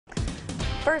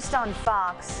First on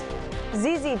Fox,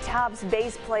 ZZ Top's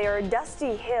bass player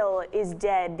Dusty Hill is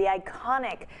dead. The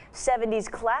iconic 70s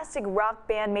classic rock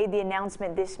band made the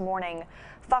announcement this morning.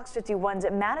 Fox 51's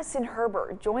Madison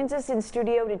Herbert joins us in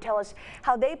studio to tell us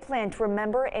how they plan to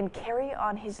remember and carry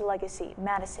on his legacy.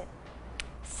 Madison.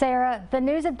 Sarah, the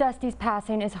news of Dusty's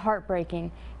passing is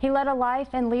heartbreaking. He led a life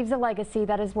and leaves a legacy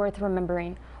that is worth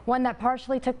remembering, one that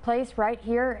partially took place right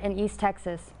here in East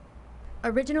Texas.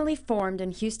 Originally formed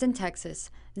in Houston, Texas,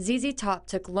 ZZ Top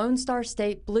took Lone Star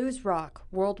State blues rock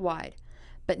worldwide.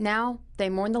 But now they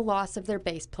mourn the loss of their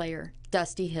bass player,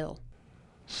 Dusty Hill.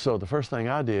 So the first thing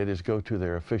I did is go to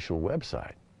their official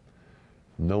website.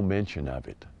 No mention of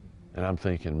it. And I'm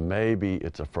thinking maybe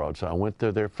it's a fraud. So I went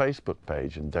to their Facebook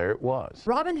page and there it was.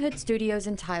 Robin Hood Studios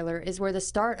in Tyler is where the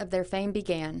start of their fame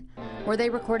began, where they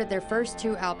recorded their first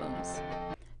 2 albums.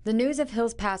 The news of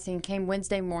Hill's passing came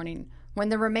Wednesday morning, when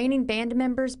the remaining band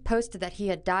members posted that he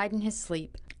had died in his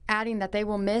sleep, adding that they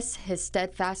will miss his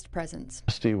steadfast presence.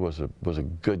 Steve was a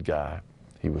good guy.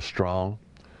 He was strong.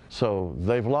 So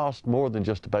they've lost more than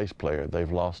just a bass player.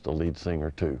 They've lost a lead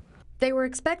singer too. They were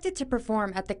expected to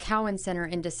perform at the Cowan Center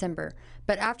in December,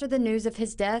 but after the news of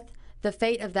his death, the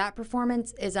fate of that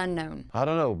performance is unknown. I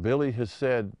don't know. Billy has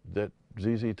said that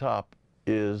ZZ Top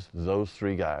is those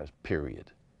 3 guys,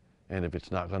 period. And if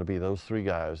it's not going to be those 3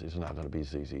 guys, it's not going to be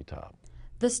ZZ Top.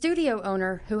 The studio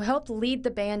owner, who helped lead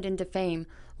the band into fame,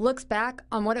 looks back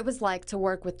on what it was like to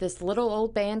work with this little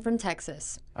old band from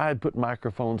Texas. I had put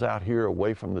microphones out here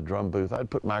away from the drum booth.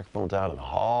 I'd put microphones out in the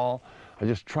hall. I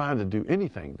just trying to do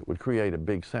anything that would create a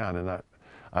big sound, and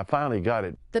I finally got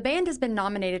it. The band has been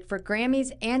nominated for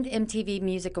Grammys and MTV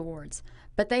Music Awards,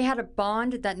 but they had a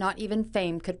bond that not even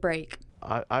fame could break.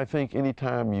 I think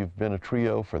anytime you've been a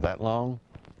trio for that long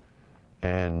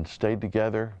and stayed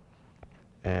together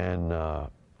and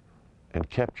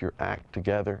kept your act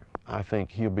together, I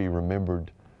think he'll be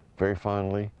remembered very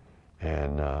fondly,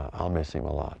 and I'll miss him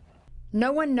a lot.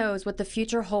 No one knows what the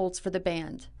future holds for the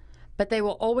band, but they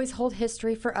will always hold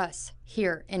history for us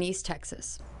here in East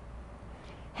Texas.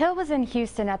 Hill was in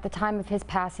Houston at the time of his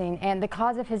passing, and the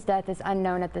cause of his death is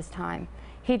unknown at this time.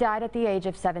 He died at the age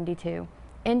of 72.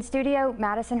 In studio,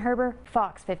 Madison Herbert,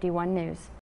 Fox 51 News.